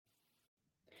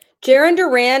Jarren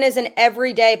Duran is an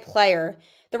everyday player.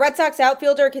 The Red Sox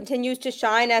outfielder continues to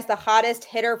shine as the hottest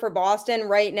hitter for Boston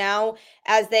right now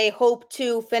as they hope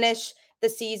to finish the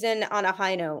season on a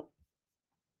high note.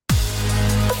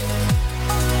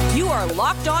 You are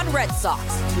Locked On Red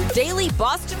Sox, your daily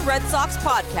Boston Red Sox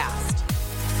podcast.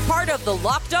 Part of the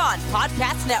Locked On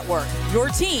Podcast Network, your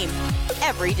team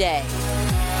every day.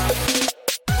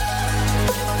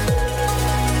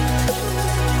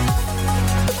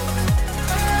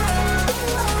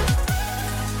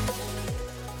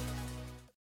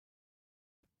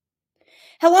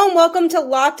 Hello and welcome to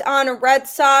Locked On Red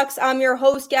Sox. I'm your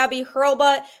host, Gabby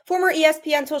Hurlbut, former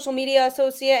ESPN social media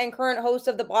associate and current host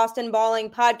of the Boston Balling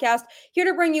podcast, here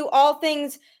to bring you all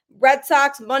things Red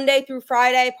Sox Monday through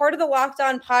Friday, part of the Locked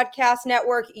On Podcast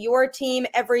Network, your team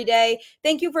every day.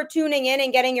 Thank you for tuning in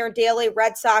and getting your daily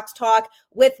Red Sox talk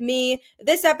with me.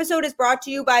 This episode is brought to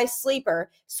you by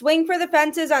Sleeper. Swing for the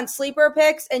fences on Sleeper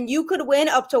picks and you could win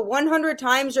up to 100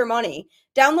 times your money.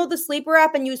 Download the Sleeper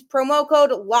app and use promo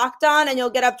code LOCKEDON and you'll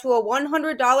get up to a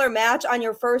 $100 match on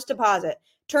your first deposit.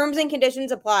 Terms and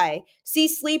conditions apply. See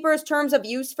Sleeper's terms of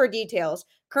use for details.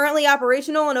 Currently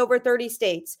operational in over 30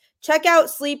 states. Check out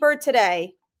Sleeper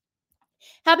today.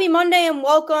 Happy Monday and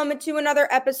welcome to another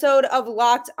episode of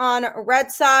Locked On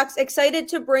Red Sox. Excited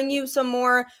to bring you some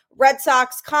more Red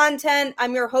Sox content.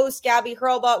 I'm your host, Gabby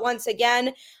Hurlbut, once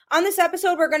again. On this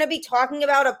episode, we're going to be talking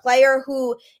about a player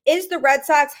who is the Red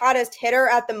Sox hottest hitter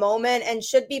at the moment and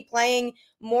should be playing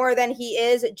more than he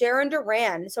is, Jarren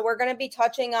Duran. So we're going to be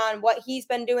touching on what he's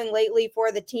been doing lately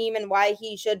for the team and why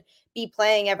he should be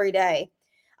playing every day.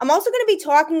 I'm also going to be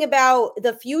talking about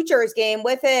the futures game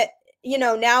with it,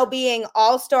 now being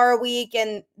All-Star week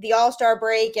and the All-Star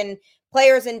break, and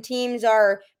players and teams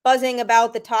are buzzing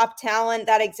about the top talent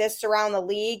that exists around the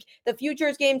league. The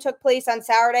futures game took place on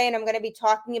Saturday, and I'm going to be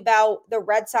talking about the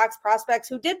Red Sox prospects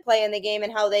who did play in the game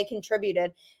and how they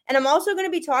contributed. And I'm also going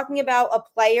to be talking about a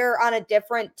player on a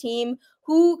different team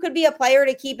who could be a player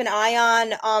to keep an eye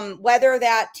on, whether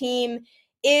that team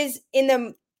is in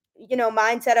the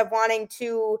mindset of wanting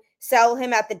to sell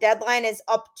him at the deadline is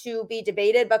up to be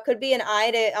debated, but could be an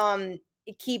eye to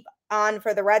keep on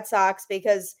for the Red Sox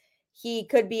because he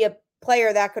could be a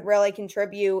player that could really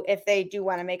contribute if they do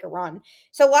want to make a run.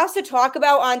 So lots to talk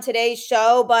about on today's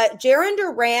show, but Jarren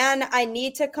Duran, I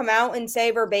need to come out and say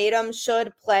verbatim,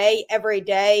 should play every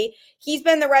day. He's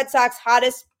been the Red Sox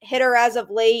hottest hitter as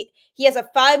of late. He has a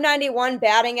 .591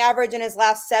 batting average in his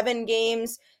last 7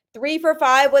 games. 3 for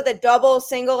 5 with a double,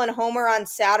 single, and homer on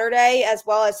Saturday, as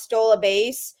well as stole a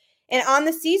base. And on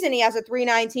the season, he has a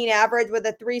 .319 average with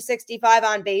a .365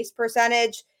 on base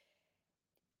percentage.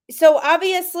 So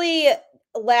obviously,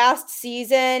 last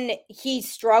season, he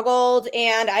struggled,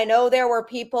 and I know there were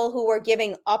people who were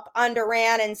giving up on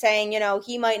Duran and saying,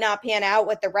 he might not pan out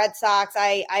with the Red Sox.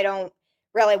 I don't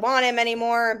really want him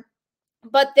anymore.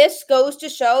 But this goes to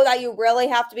show that you really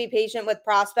have to be patient with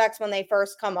prospects when they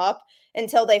first come up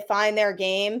until they find their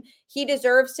game. He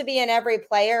deserves to be in every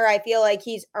player. I feel like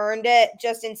he's earned it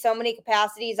just in so many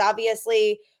capacities.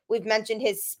 Obviously, we've mentioned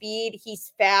his speed.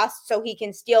 He's fast, so he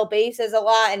can steal bases a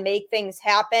lot and make things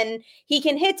happen. He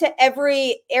can hit to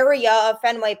every area of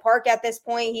Fenway Park at this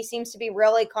point. He seems to be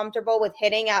really comfortable with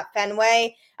hitting at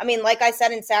Fenway. I mean, like I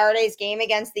said in Saturday's game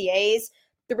against the A's,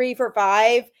 3 for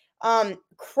 5.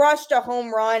 Crushed a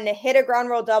home run, hit a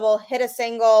ground rule double, hit a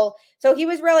single. So he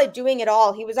was really doing it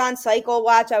all. He was on cycle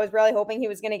watch. I was really hoping he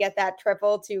was going to get that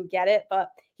triple to get it, but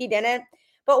he didn't.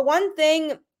 But one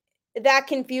thing that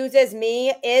confuses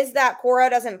me is that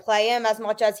Cora doesn't play him as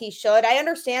much as he should. I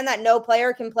understand that no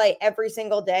player can play every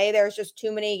single day. There's just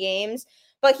too many games,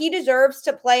 but he deserves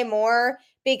to play more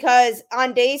because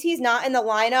on days he's not in the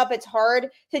lineup, it's hard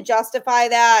to justify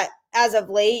that. As of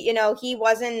late, he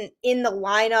wasn't in the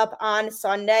lineup on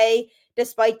Sunday,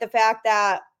 despite the fact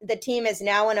that the team is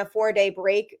now in a 4-day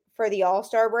break for the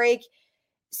All-Star break.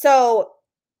 So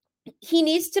he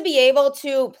needs to be able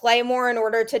to play more in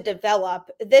order to develop.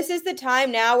 This is the time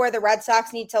now where the Red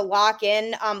Sox need to lock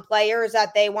in on players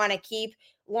that they want to keep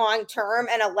long-term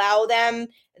and allow them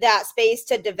that space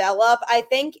to develop. I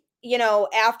think,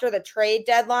 after the trade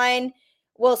deadline,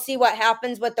 we'll see what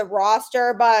happens with the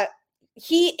roster, but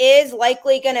he is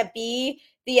likely going to be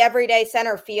the everyday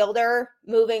center fielder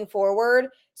moving forward.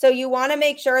 So you want to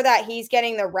make sure that he's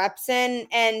getting the reps in.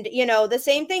 And, the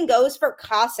same thing goes for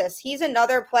Casas. He's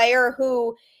another player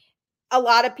who a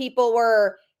lot of people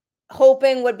were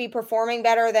hoping would be performing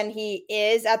better than he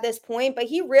is at this point, but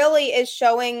he really is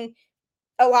showing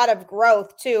a lot of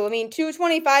growth too. I mean,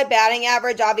 .225 batting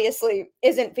average obviously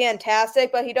isn't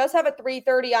fantastic, but he does have a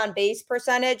 .330 on base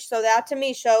percentage. So that to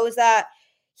me shows that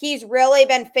he's really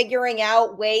been figuring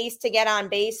out ways to get on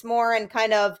base more and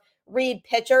kind of read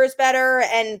pitchers better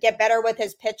and get better with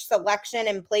his pitch selection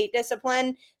and plate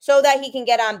discipline so that he can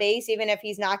get on base even if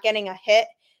he's not getting a hit.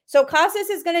 So Casas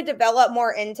is going to develop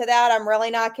more into that. I'm really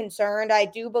not concerned. I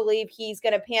do believe he's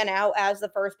going to pan out as the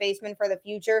first baseman for the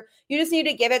future. You just need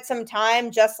to give it some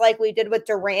time, just like we did with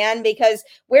Duran, because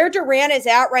where Duran is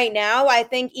at right now, I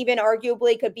think even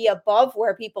arguably could be above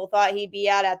where people thought he'd be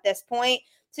at this point.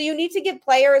 So you need to give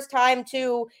players time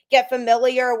to get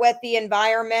familiar with the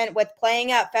environment, with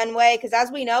playing at Fenway, because as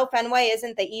we know, Fenway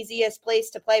isn't the easiest place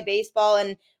to play baseball.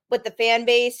 And with the fan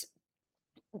base,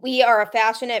 we are a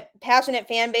passionate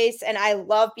fan base, and I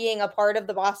love being a part of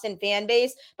the Boston fan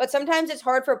base. But sometimes it's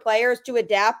hard for players to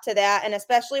adapt to that, and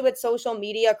especially with social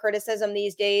media criticism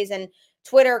these days and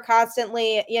Twitter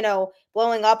constantly,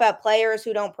 blowing up at players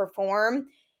who don't perform.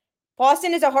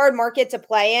 Boston is a hard market to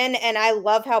play in, and I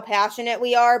love how passionate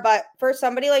we are. But for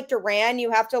somebody like Duran,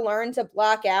 you have to learn to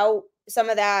block out some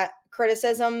of that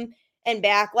criticism and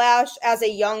backlash as a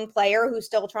young player who's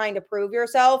still trying to prove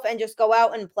yourself and just go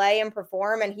out and play and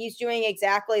perform. And he's doing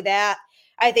exactly that.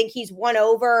 I think he's won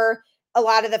over a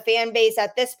lot of the fan base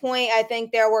at this point. I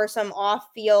think there were some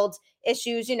off-field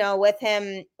issues, with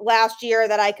him last year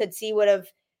that I could see would have,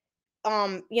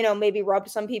 maybe rubbed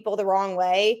some people the wrong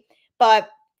way. But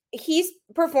he's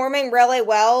performing really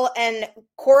well, and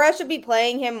Cora should be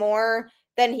playing him more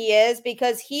than he is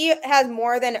because he has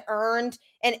more than earned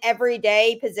an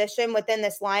everyday position within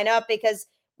this lineup. Because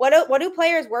what do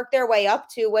players work their way up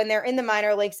to when they're in the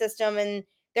minor league system and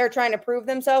they're trying to prove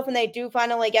themselves and they do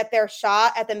finally get their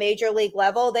shot at the major league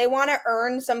level? They want to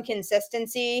earn some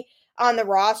consistency on the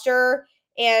roster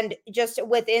and just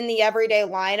within the everyday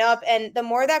lineup. And the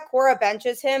more that Cora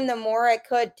benches him, the more it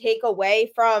could take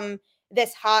away from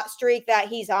this hot streak that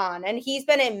he's on. And he's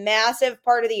been a massive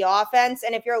part of the offense.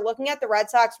 And if you're looking at the Red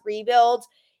Sox rebuild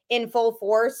in full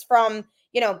force from,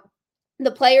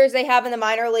 the players they have in the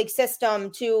minor league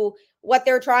system to what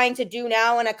they're trying to do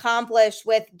now and accomplish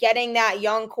with getting that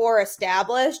young core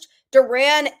established,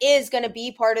 Duran is going to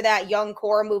be part of that young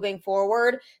core moving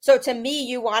forward. So to me,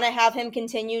 you want to have him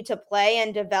continue to play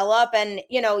and develop. And,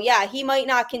 he might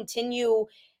not continue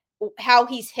how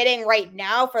he's hitting right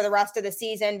now for the rest of the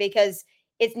season because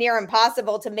it's near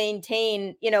impossible to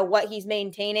maintain, what he's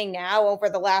maintaining now over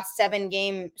the last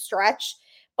 7-game stretch.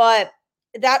 But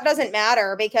that doesn't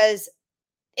matter because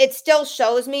it still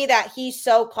shows me that he's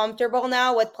so comfortable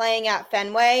now with playing at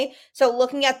Fenway. So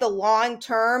looking at the long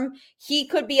term, he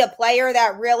could be a player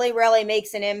that really, really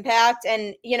makes an impact.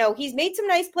 And, he's made some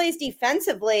nice plays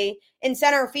defensively in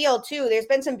center field too. There's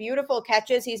been some beautiful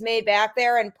catches he's made back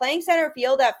there, and playing center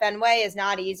field at Fenway is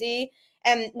not easy.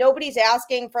 And nobody's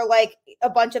asking for like a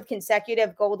bunch of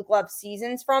consecutive Gold Glove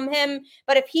seasons from him.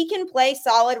 But if he can play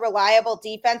solid, reliable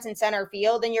defense in center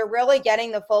field, then you're really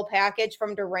getting the full package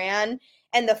from Duran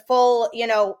and the full,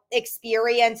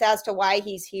 experience as to why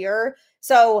he's here.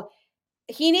 So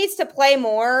he needs to play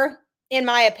more, in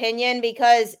my opinion,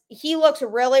 because he looks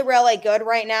really, really good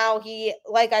right now. He,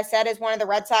 like I said, is one of the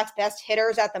Red Sox best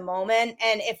hitters at the moment.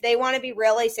 And if they want to be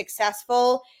really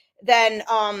successful, then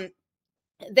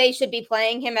they should be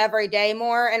playing him every day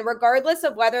more. And regardless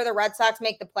of whether the Red Sox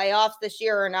make the playoffs this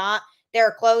year or not,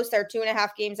 they're close. They're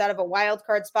 2.5 games out of a wild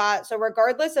card spot. So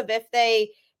regardless of if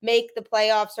they make the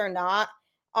playoffs or not,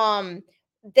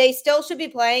 they still should be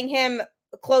playing him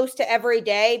close to every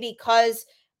day because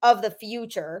of the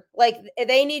future. Like,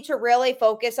 they need to really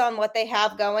focus on what they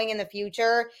have going in the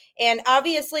future. And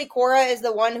obviously Cora is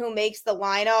the one who makes the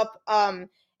lineup.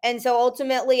 And so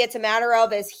ultimately it's a matter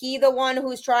of, is he the one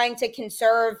who's trying to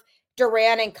conserve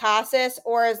Duran and Casas,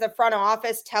 or is the front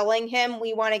office telling him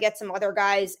we want to get some other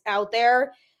guys out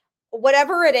there?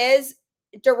 Whatever it is,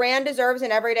 Duran deserves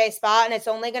an everyday spot, and it's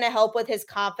only going to help with his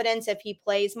confidence if he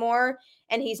plays more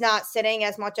and he's not sitting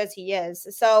as much as he is.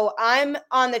 So I'm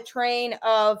on the train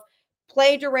of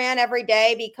play Duran every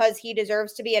day because he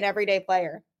deserves to be an everyday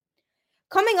player.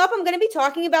 Coming up, I'm going to be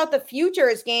talking about the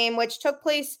Futures game, which took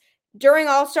place during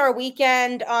All-Star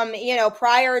Weekend,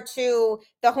 prior to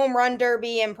the Home Run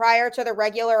Derby and prior to the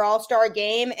regular All-Star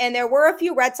game. And there were a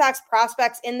few Red Sox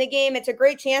prospects in the game. It's a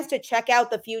great chance to check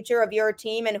out the future of your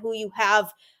team and who you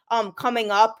have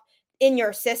coming up in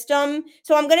your system.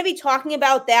 So I'm going to be talking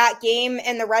about that game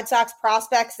and the Red Sox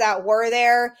prospects that were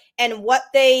there and what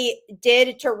they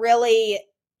did to really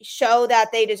show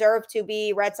that they deserve to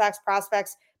be Red Sox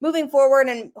prospects moving forward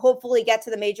and hopefully get to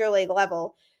the major league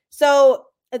level. So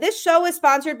this show is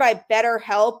sponsored by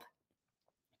BetterHelp.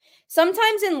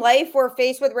 Sometimes in life, we're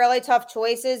faced with really tough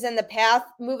choices and the path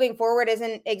moving forward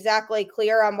isn't exactly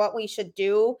clear on what we should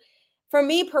do. For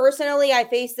me personally, I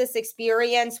faced this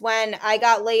experience when I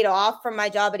got laid off from my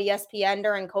job at ESPN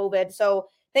during COVID. So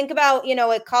think about,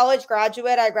 a college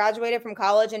graduate. I graduated from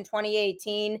college in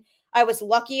 2018. I was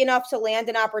lucky enough to land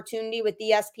an opportunity with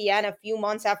ESPN a few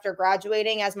months after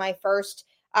graduating as my first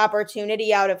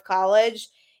opportunity out of college.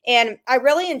 And I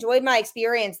really enjoyed my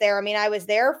experience there. I mean, I was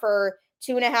there for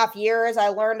 2.5 years. I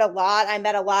learned a lot. I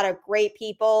met a lot of great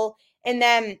people. And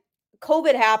then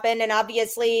COVID happened, and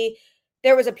obviously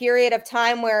there was a period of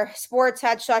time where sports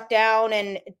had shut down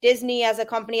and Disney as a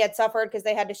company had suffered because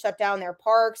they had to shut down their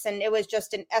parks. And it was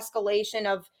just an escalation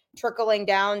of trickling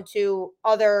down to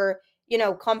other,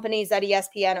 companies that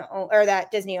ESPN or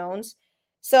that Disney owns.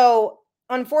 So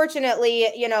unfortunately,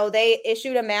 they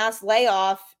issued a mass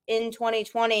layoff in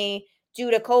 2020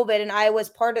 due to COVID. And I was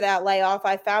part of that layoff.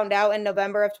 I found out in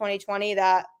November of 2020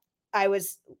 that I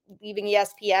was leaving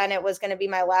ESPN. It was going to be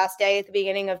my last day at the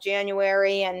beginning of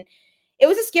January. And it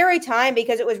was a scary time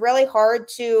because it was really hard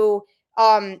to,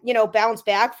 bounce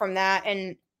back from that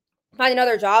and find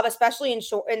another job, especially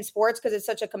in sports because it's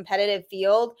such a competitive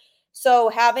field. So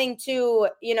having to,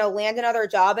 land another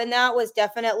job in that was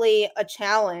definitely a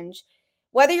challenge.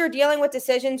 Whether you're dealing with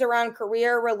decisions around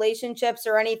career, relationships,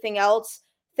 or anything else,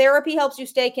 therapy helps you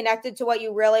stay connected to what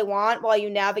you really want while you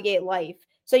navigate life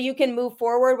so you can move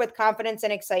forward with confidence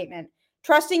and excitement.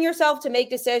 Trusting yourself to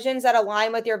make decisions that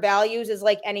align with your values is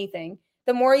like anything.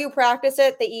 The more you practice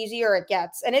it, the easier it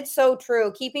gets. And it's so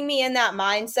true. Keeping me in that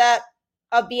mindset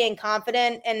of being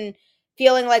confident and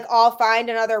feeling like I'll find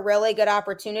another really good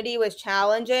opportunity was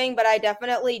challenging, but I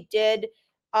definitely did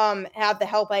have the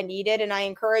help I needed. And I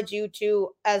encourage you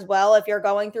to as well. If you're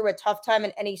going through a tough time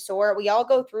in any sort, we all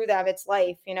go through them. It's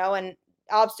life, and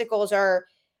obstacles are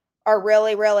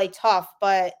really, really tough,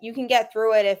 but you can get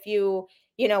through it if you,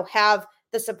 have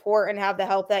the support and have the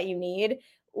help that you need.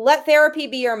 Let therapy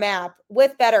be your map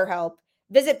with BetterHelp.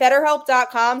 Visit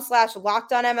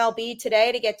betterhelp.com/lockedonmlb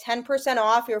today to get 10%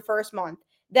 off your first month.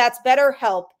 That's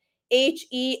BetterHelp,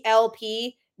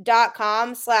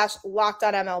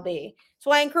 HELP.com/lockedonmlb.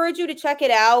 So I encourage you to check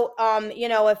it out.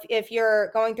 If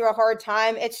you're going through a hard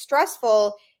time, it's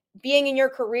stressful being in your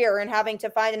career and having to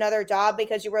find another job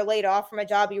because you were laid off from a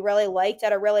job you really liked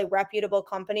at a really reputable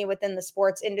company within the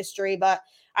sports industry. But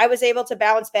I was able to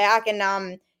bounce back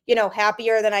and,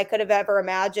 happier than I could have ever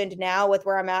imagined now with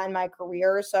where I'm at in my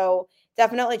career. So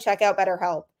definitely check out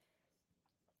BetterHelp.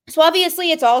 So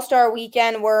obviously it's All-Star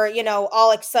weekend. We're,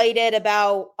 all excited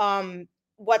about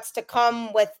what's to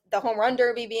come with the Home Run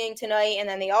Derby being tonight and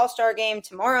then the All-Star game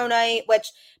tomorrow night, which,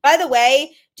 by the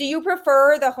way, do you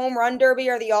prefer the Home Run Derby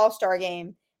or the All-Star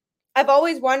game? I've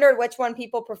always wondered which one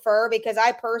people prefer because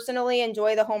I personally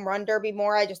enjoy the Home Run Derby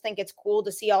more. I just think it's cool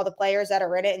to see all the players that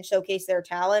are in it and showcase their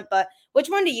talent. But which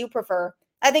one do you prefer?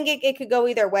 I think it could go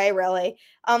either way, really.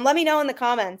 Let me know in the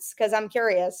comments because I'm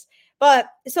curious. But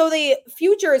so the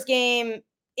Futures game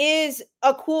is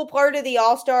a cool part of the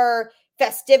All-Star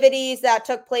festivities that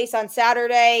took place on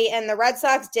Saturday. And the Red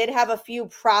Sox did have a few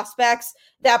prospects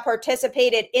that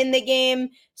participated in the game.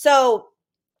 So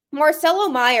Marcelo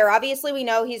Meyer, obviously we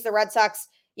know he's the Red Sox,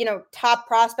 top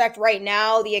prospect right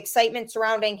now. The excitement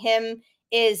surrounding him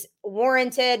is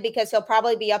warranted because he'll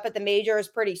probably be up at the majors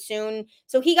pretty soon.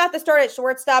 So he got the start at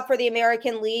shortstop for the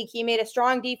American League. He made a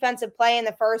strong defensive play in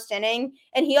the first inning,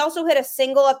 and he also hit a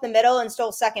single up the middle and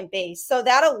stole second base. So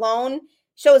that alone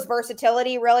shows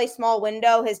versatility. Really small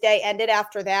window. His day ended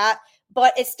after that,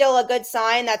 but it's still a good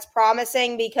sign. That's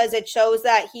promising because it shows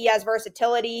that he has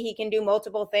versatility. He can do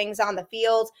multiple things on the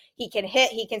field. He can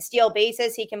hit, he can steal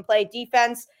bases, he can play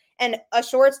defense. And a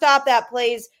shortstop that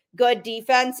plays good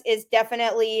defense is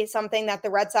definitely something that the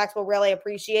Red Sox will really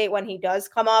appreciate when he does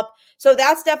come up. So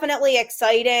that's definitely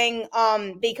exciting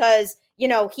because,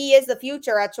 he is the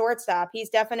future at shortstop. He's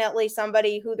definitely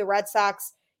somebody who the Red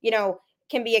Sox,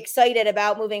 can be excited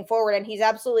about moving forward. And he's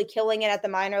absolutely killing it at the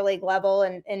minor league level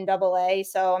and in AA.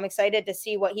 So I'm excited to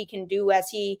see what he can do as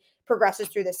he progresses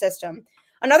through the system.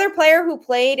 Another player who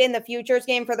played in the Futures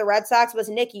game for the Red Sox was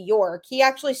Nicky York. He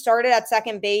actually started at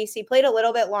second base. He played a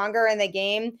little bit longer in the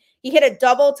game. He hit a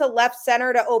double to left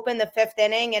center to open the fifth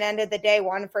inning and ended the day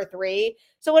 1-for-3.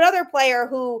 So another player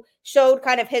who showed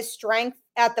kind of his strength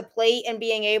at the plate and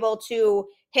being able to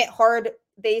hit hard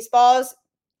baseballs.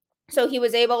 So he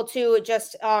was able to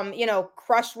just,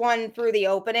 crush one through the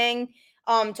opening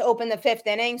to open the fifth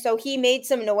inning. So he made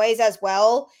some noise as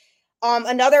well.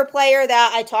 Another player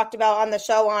that I talked about on the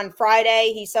show on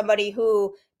Friday, he's somebody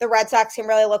who the Red Sox can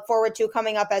really look forward to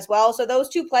coming up as well. So those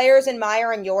two players in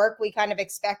Meyer and York, we kind of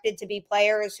expected to be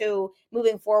players who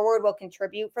moving forward will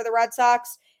contribute for the Red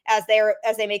Sox. as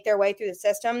they make their way through the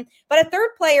system. But a third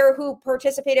player who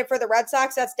participated for the Red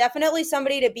Sox that's definitely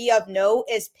somebody to be of note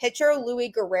is pitcher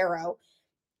Luis Guerrero.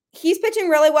 He's pitching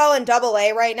really well in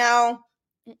Double-A right now.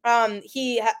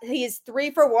 He's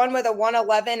 3 for 1 with a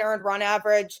 111 earned run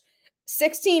average,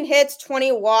 16 hits,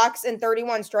 20 walks, and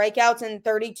 31 strikeouts in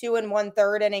 32 and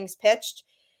 1/3 innings pitched.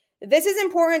 This is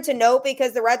important to note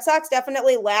because the Red Sox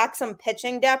definitely lack some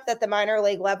pitching depth at the minor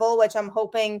league level, which I'm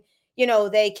hoping,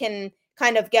 they can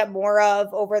kind of get more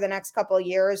of over the next couple of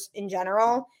years in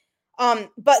general.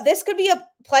 But this could be a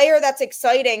player that's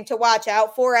exciting to watch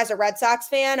out for as a Red Sox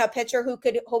fan, a pitcher who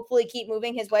could hopefully keep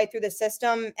moving his way through the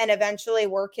system and eventually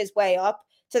work his way up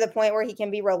to the point where he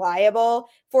can be reliable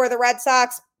for the Red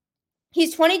Sox.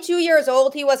 He's 22 years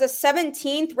old. He was a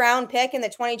 17th round pick in the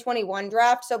 2021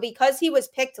 draft. So because he was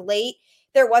picked late,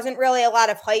 there wasn't really a lot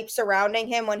of hype surrounding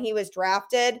him when he was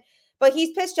drafted. But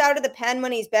he's pitched out of the pen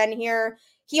when he's been here.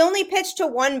 He only pitched to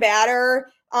one batter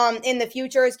in the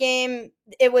Futures game.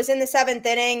 It was in the 7th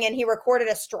inning, and he recorded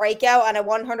a strikeout on a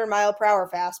 100-mile-per-hour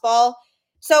fastball.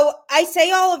 So I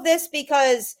say all of this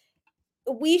because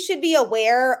we should be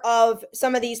aware of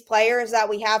some of these players that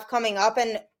we have coming up.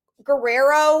 And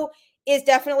Guerrero is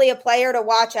definitely a player to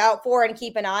watch out for and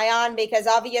keep an eye on because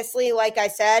obviously, like I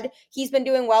said, he's been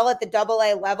doing well at the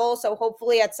Double-A level. So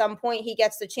hopefully at some point he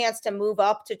gets the chance to move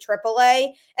up to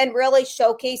Triple-A and really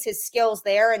showcase his skills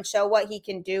there and show what he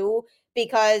can do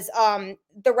because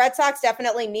the Red Sox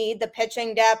definitely need the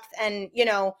pitching depth. And,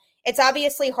 it's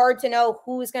obviously hard to know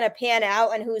who's going to pan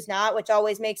out and who's not, which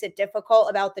always makes it difficult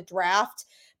about the draft.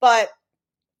 But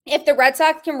if the Red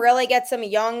Sox can really get some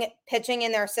young pitching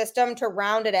in their system to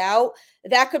round it out,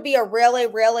 that could be a really,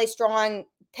 really strong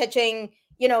pitching,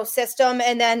 system,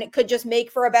 and then could just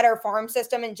make for a better farm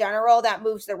system in general that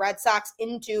moves the Red Sox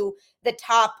into the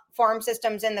top farm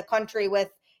systems in the country with,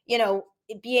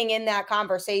 being in that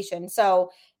conversation.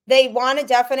 So they want to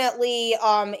definitely,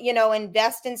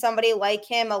 invest in somebody like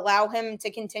him, allow him to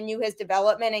continue his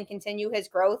development and continue his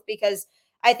growth because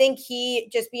I think he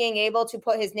just being able to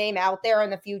put his name out there in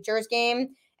the Futures game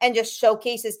and just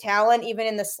showcase his talent, even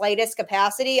in the slightest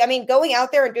capacity. I mean, going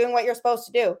out there and doing what you're supposed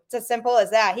to do. It's as simple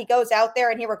as that. He goes out there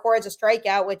and he records a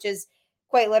strikeout, which is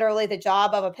quite literally the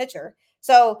job of a pitcher.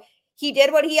 So he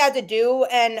did what he had to do.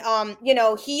 And,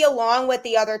 he, along with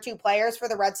the other two players for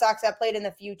the Red Sox that played in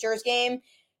the Futures game,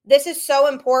 this is so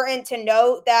important to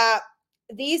note that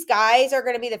these guys are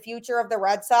going to be the future of the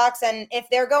Red Sox. And if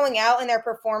they're going out and they're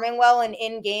performing well in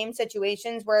in-game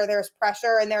situations where there's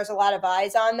pressure and there's a lot of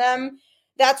eyes on them,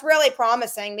 that's really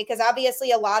promising because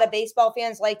obviously a lot of baseball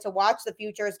fans like to watch the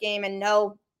Futures game and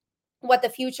know what the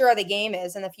future of the game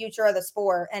is and the future of the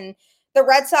sport. And the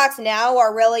Red Sox now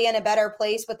are really in a better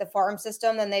place with the farm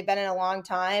system than they've been in a long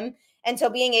time. And so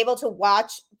being able to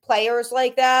watch players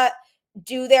like that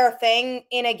do their thing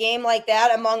in a game like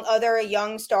that among other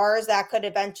young stars that could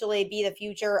eventually be the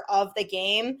future of the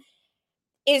game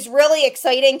is really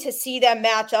exciting to see them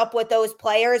match up with those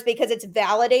players because it's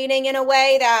validating in a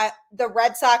way that the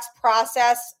Red Sox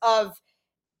process of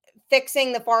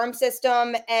fixing the farm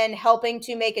system and helping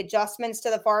to make adjustments to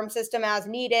the farm system as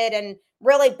needed and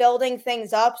really building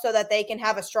things up so that they can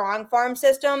have a strong farm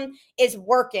system is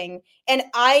working. And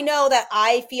I know that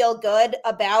I feel good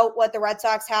about what the Red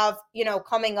Sox have,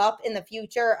 coming up in the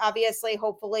future. Obviously,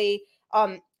 hopefully,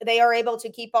 they are able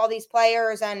to keep all these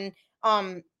players and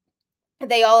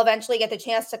they all eventually get the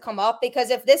chance to come up because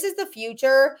if this is the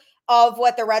future of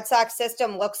what the Red Sox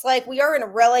system looks like, we are in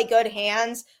really good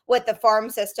hands with the farm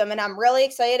system. And I'm really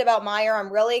excited about Meyer.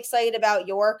 I'm really excited about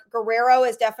York. Guerrero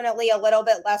is definitely a little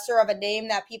bit lesser of a name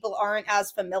that people aren't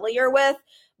as familiar with,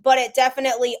 but it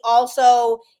definitely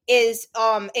also is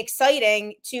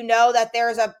exciting to know that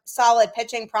there's a solid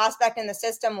pitching prospect in the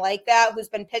system like that who's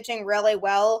been pitching really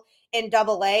well in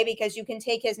Double-A because you can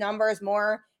take his numbers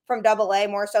more from Double-A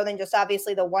more so than just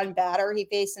obviously the one batter he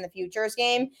faced in the Futures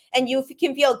game. And you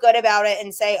can feel good about it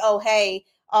and say, oh, hey,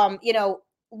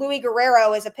 Luis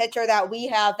Guerrero is a pitcher that we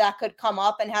have that could come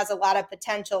up and has a lot of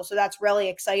potential. So that's really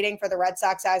exciting for the Red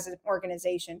Sox as an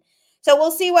organization. So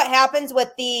we'll see what happens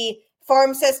with the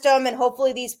farm system and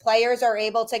hopefully these players are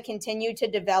able to continue to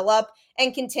develop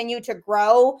and continue to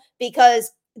grow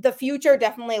because the future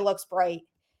definitely looks bright.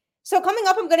 So coming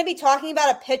up, I'm going to be talking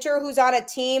about a pitcher who's on a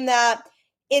team that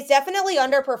is definitely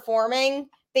underperforming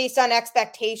based on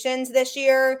expectations this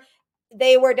year.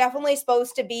 They were definitely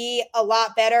supposed to be a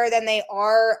lot better than they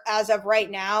are as of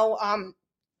right now.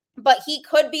 But he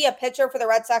could be a pitcher for the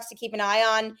Red Sox to keep an eye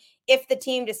on if the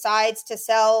team decides to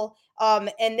sell.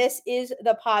 And this is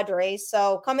the Padres.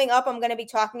 So coming up, I'm going to be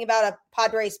talking about a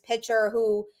Padres pitcher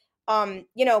who,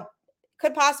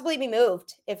 could possibly be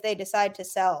moved if they decide to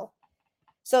sell.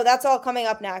 So that's all coming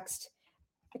up next.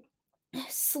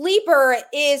 Sleeper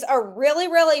is a really,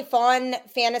 really fun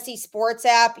fantasy sports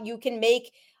app. You can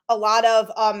make a lot of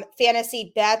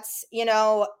fantasy bets,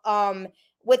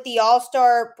 with the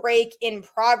All-Star break in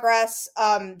progress.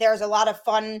 There's a lot of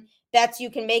fun bets you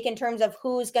can make in terms of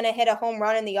who's going to hit a home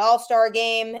run in the All-Star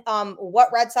game, what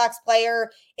Red Sox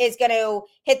player is going to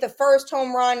hit the first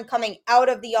home run coming out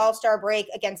of the All-Star break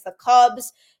against the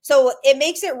Cubs. So it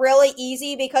makes it really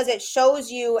easy because it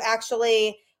shows you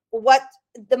actually what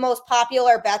the most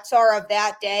popular bets are of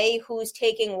that day, who's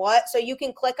taking what. So you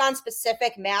can click on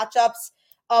specific matchups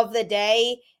of the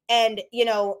day and,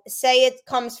 say it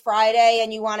comes Friday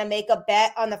and you want to make a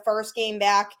bet on the first game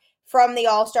back from the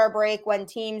All-Star break when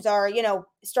teams are,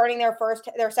 starting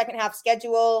their second half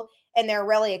schedule and they're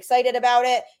really excited about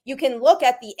it. You can look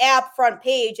at the app front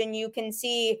page and you can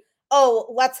see,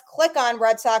 oh, let's click on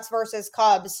Red Sox versus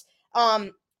Cubs.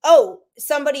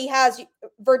 Somebody has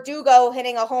Verdugo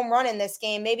hitting a home run in this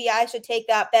game. Maybe I should take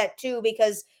that bet too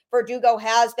because Verdugo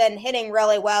has been hitting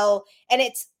really well. And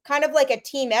it's kind of like a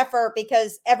team effort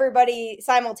because everybody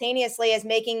simultaneously is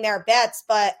making their bets,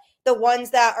 but the ones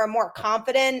that are more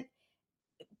confident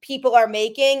people are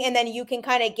making. And then you can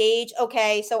kind of gauge,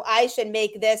 okay, so I should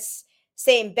make this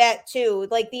same bet too.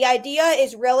 Like the idea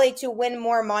is really to win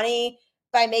more money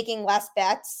by making less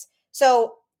bets.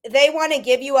 So they want to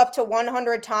give you up to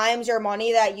 100 times your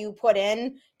money that you put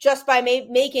in just by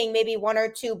making maybe one or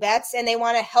two bets. And they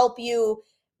want to help you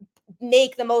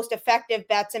make the most effective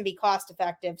bets and be cost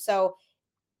effective. So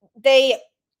they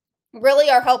really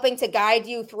are helping to guide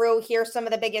you through. Here's some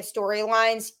of the biggest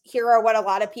storylines. Here are what a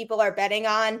lot of people are betting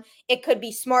on. It could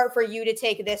be smart for you to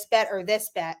take this bet or this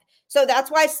bet. So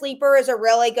that's why Sleeper is a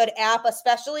really good app,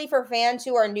 especially for fans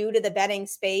who are new to the betting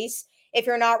space. If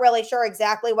you're not really sure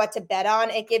exactly what to bet on,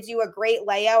 it gives you a great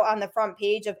layout on the front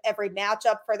page of every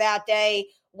matchup for that day,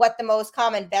 what the most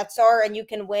common bets are, and you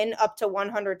can win up to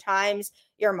 100 times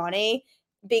your money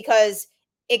because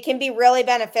it can be really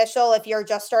beneficial if you're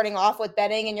just starting off with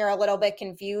betting and you're a little bit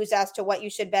confused as to what you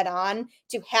should bet on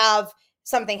to have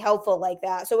something helpful like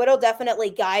that. So it'll definitely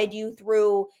guide you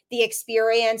through the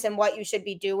experience and what you should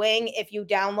be doing if you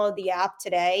download the app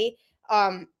today.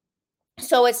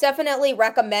 So it's definitely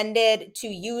recommended to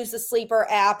use the Sleeper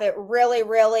app. It really,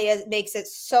 really makes it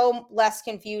so less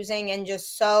confusing and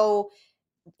just so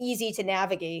easy to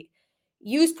navigate.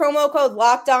 Use promo code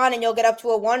Locked On and you'll get up to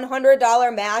a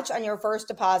 $100 match on your first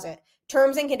deposit.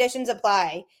 Terms and conditions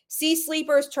apply. See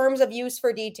Sleeper's terms of use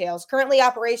for details. Currently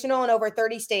operational in over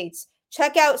 30 states.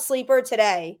 Check out Sleeper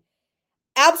today.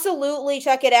 Absolutely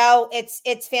check it out.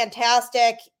 It's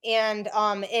fantastic. And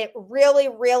it really,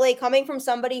 really, coming from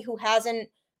somebody who hasn't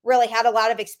really had a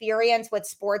lot of experience with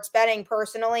sports betting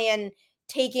personally and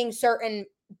taking certain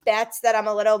bets that I'm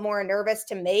a little more nervous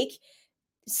to make,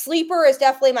 Sleeper is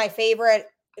definitely my favorite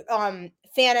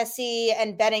fantasy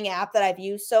and betting app that I've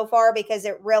used so far because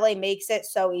it really makes it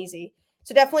so easy.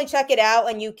 So definitely check it out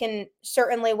and you can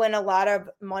certainly win a lot of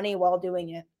money while doing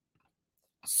it.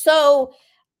 So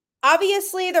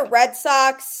obviously the Red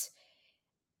Sox,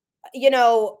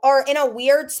 are in a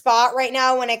weird spot right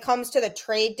now when it comes to the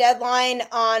trade deadline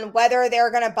on whether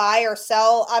they're going to buy or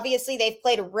sell. Obviously they've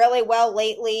played really well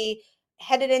lately,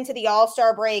 headed into the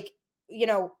All-Star break,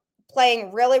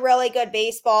 playing really, really good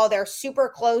baseball. They're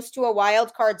super close to a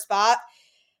wild card spot.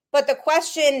 But the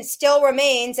question still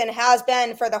remains and has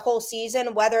been for the whole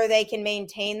season, whether they can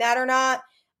maintain that or not.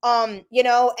 And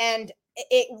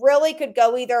it really could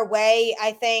go either way.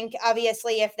 I think,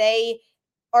 obviously, if they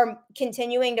are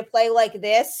continuing to play like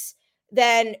this,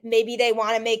 then maybe they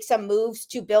want to make some moves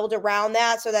to build around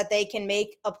that so that they can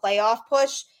make a playoff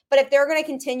push. But if they're going to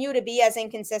continue to be as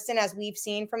inconsistent as we've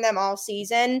seen from them all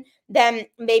season, then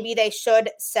maybe they should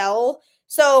sell.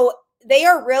 So they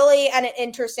are really at an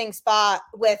interesting spot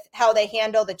with how they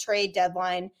handle the trade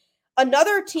deadline.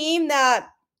 Another team that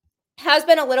has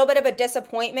been a little bit of a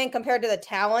disappointment compared to the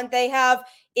talent they have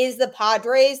is the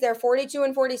Padres. They're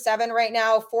 42-47 right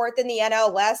now, fourth in the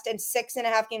NL West and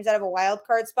 6.5 games out of a wild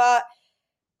card spot.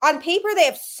 On paper, they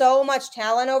have so much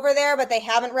talent over there, but they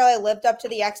haven't really lived up to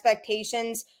the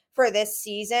expectations for this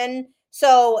season.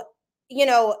 So,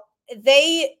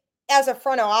 they, as a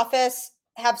front office,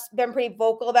 have been pretty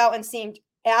vocal about and seemed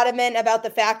adamant about the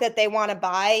fact that they want to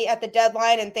buy at the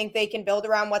deadline and think they can build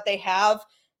around what they have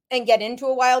and get into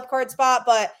a wild card spot.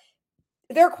 But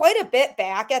they're quite a bit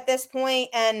back at this point,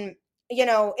 and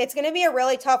it's going to be a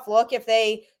really tough look if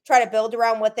they try to build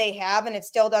around what they have and it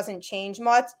still doesn't change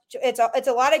much. It's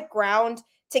a lot of ground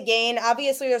to gain.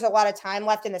 Obviously, there's a lot of time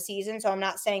left in the season, so I'm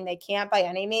not saying they can't by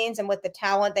any means. And with the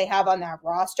talent they have on that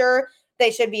roster,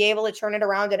 they should be able to turn it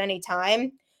around at any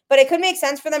time. But it could make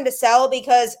sense for them to sell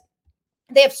because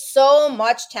they have so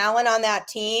much talent on that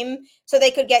team, so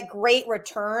they could get great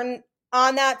return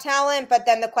on that talent. But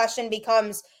then the question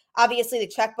becomes, obviously the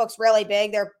checkbook's really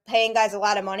big. They're paying guys a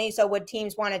lot of money, so would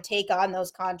teams want to take on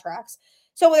those contracts?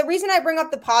 So the reason I bring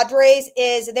up the Padres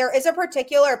is there is a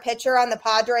particular pitcher on the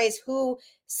Padres who,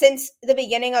 since the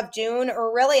beginning of June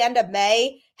or really end of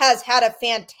May, has had a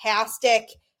fantastic,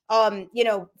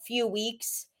 few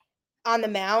weeks on the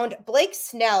mound. Blake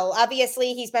Snell,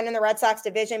 obviously he's been in the Red Sox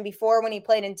division before. When he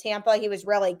played in Tampa, he was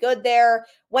really good there.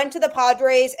 Went to the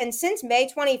Padres, and since May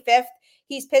 25th,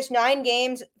 he's pitched 9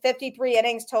 games, 53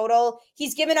 innings total.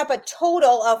 He's given up a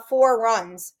total of 4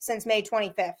 runs since May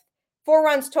 25th. 4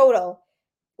 runs total,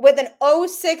 with an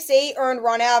 0.68 earned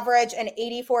run average and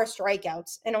 84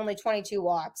 strikeouts and only 22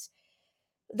 walks.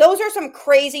 Those are some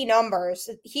crazy numbers.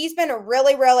 He's been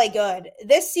really, really good.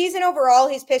 This season overall,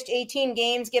 he's pitched 18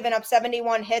 games, given up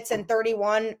 71 hits and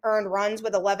 31 earned runs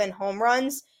with 11 home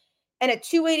runs and a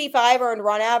 285 earned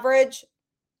run average.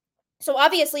 So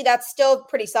obviously that's still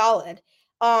pretty solid.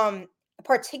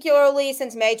 Particularly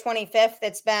since May 25th,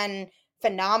 it's been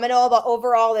phenomenal. But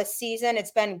overall this season,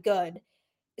 it's been good.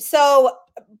 So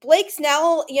Blake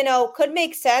Snell, could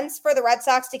make sense for the Red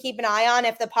Sox to keep an eye on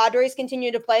if the Padres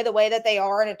continue to play the way that they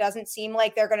are, and it doesn't seem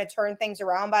like they're going to turn things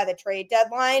around by the trade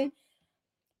deadline.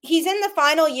 He's in the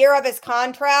final year of his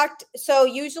contract. So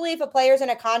usually if a player's in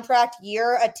a contract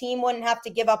year, a team wouldn't have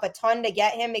to give up a ton to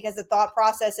get him, because the thought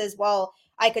process is, well,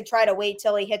 I could try to wait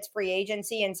till he hits free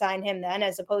agency and sign him then,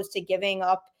 as opposed to giving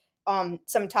up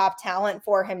some top talent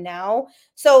for him now.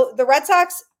 So the Red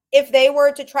Sox, if they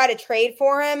were to try to trade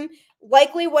for him,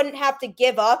 likely wouldn't have to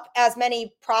give up as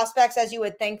many prospects as you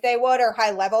would think they would, or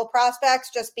high-level prospects,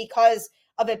 just because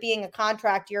of it being a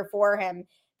contract year for him.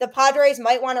 The Padres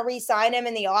might want to re-sign him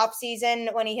in the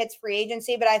offseason when he hits free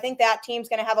agency, but I think that team's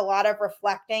going to have a lot of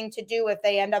reflecting to do if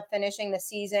they end up finishing the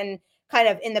season kind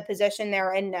of in the position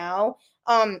they're in now.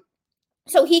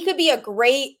 So he could be a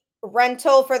great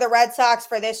rental for the Red Sox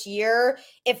for this year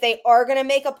if they are going to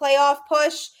make a playoff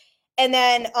push. And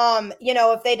then,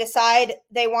 if they decide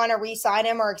they want to re-sign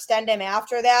him or extend him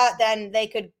after that, then they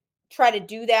could try to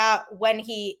do that when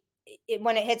it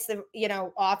hits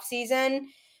the, off season.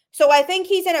 So I think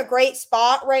he's in a great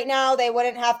spot right now. They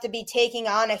wouldn't have to be taking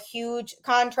on a huge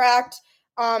contract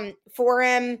for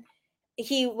him.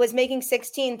 He was making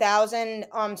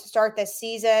 $16,000 to start this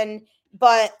season.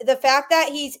 But the fact that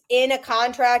he's in a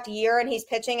contract year and he's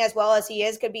pitching as well as he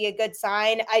is could be a good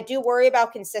sign. I do worry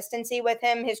about consistency with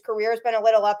him. His career has been a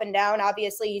little up and down.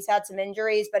 Obviously, he's had some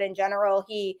injuries, but in general,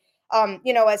 he,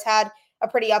 has had a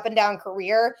pretty up and down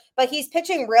career. But he's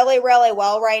pitching really, really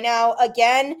well right now.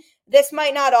 Again, this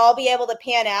might not all be able to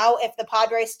pan out if the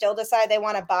Padres still decide they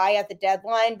want to buy at the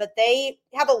deadline, but they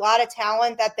have a lot of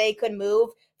talent that they could move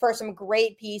for some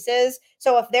great pieces.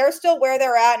 So if they're still where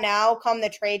they're at now come the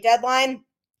trade deadline,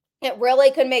 it really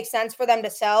could make sense for them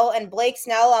to sell. And Blake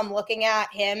Snell, I'm looking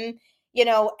at him,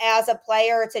 as a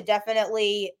player to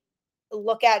definitely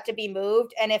look at to be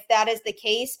moved. And if that is the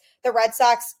case, the Red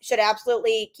Sox should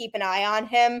absolutely keep an eye on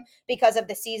him because of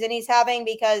the season he's having.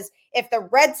 Because if the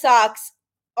Red Sox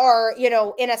are,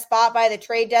 in a spot by the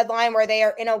trade deadline where they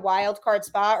are in a wild card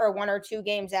spot or 1 or 2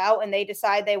 games out and they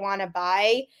decide they want to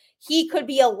buy, he could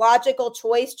be a logical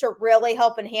choice to really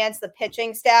help enhance the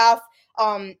pitching staff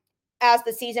as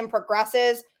the season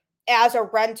progresses as a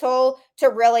rental to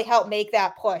really help make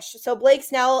that push. So Blake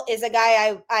Snell is a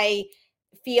guy I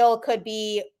feel could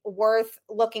be worth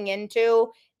looking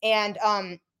into and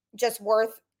just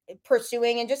worth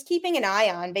pursuing and just keeping an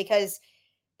eye on, because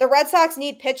the Red Sox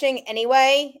need pitching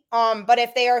anyway. But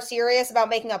if they are serious about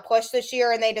making a push this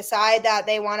year and they decide that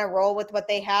they want to roll with what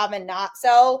they have and not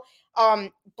sell,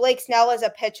 Blake Snell is a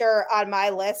pitcher on my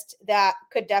list that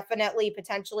could definitely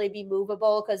potentially be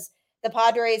movable, because the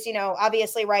Padres,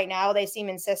 obviously right now they seem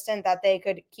insistent that they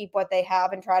could keep what they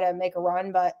have and try to make a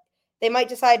run, but they might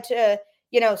decide to,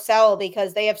 sell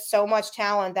because they have so much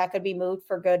talent that could be moved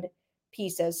for good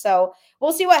pieces. So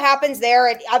we'll see what happens there.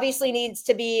 It obviously needs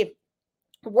to be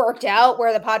worked out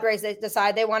where the Padres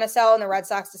decide they want to sell and the Red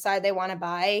Sox decide they want to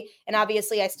buy. And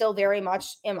obviously I still very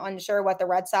much am unsure what the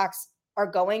Red Sox are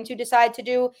going to decide to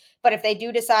do. But if they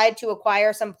do decide to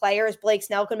acquire some players, Blake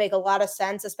Snell could make a lot of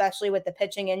sense, especially with the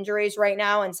pitching injuries right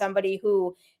now and somebody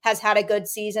who has had a good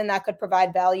season that could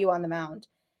provide value on the mound.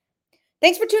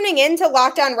 Thanks for tuning in to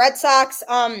Locked On Red Sox.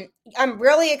 I'm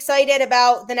really excited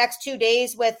about the next 2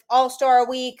 days with All-Star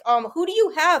Week. Who do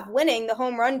you have winning the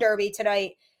Home Run Derby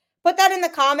tonight? Put that in the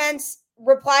comments.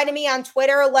 reply to me on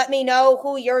Twitter. Let me know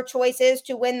who your choice is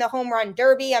to win the home run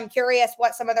derby. I'm curious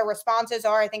what some of the responses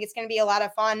are. I think it's going to be a lot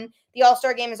of fun. The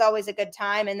All-Star game is always a good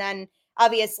time. And then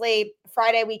obviously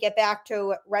Friday we get back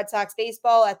to Red Sox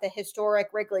baseball at the historic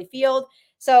Wrigley Field.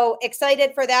 So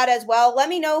excited for that as well. Let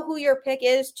me know who your pick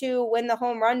is to win the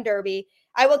home run derby.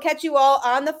 I will catch you all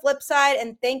on the flip side,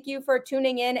 and thank you for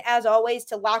tuning in, as always,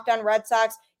 to Locked On Red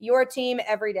Sox, your team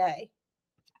every day.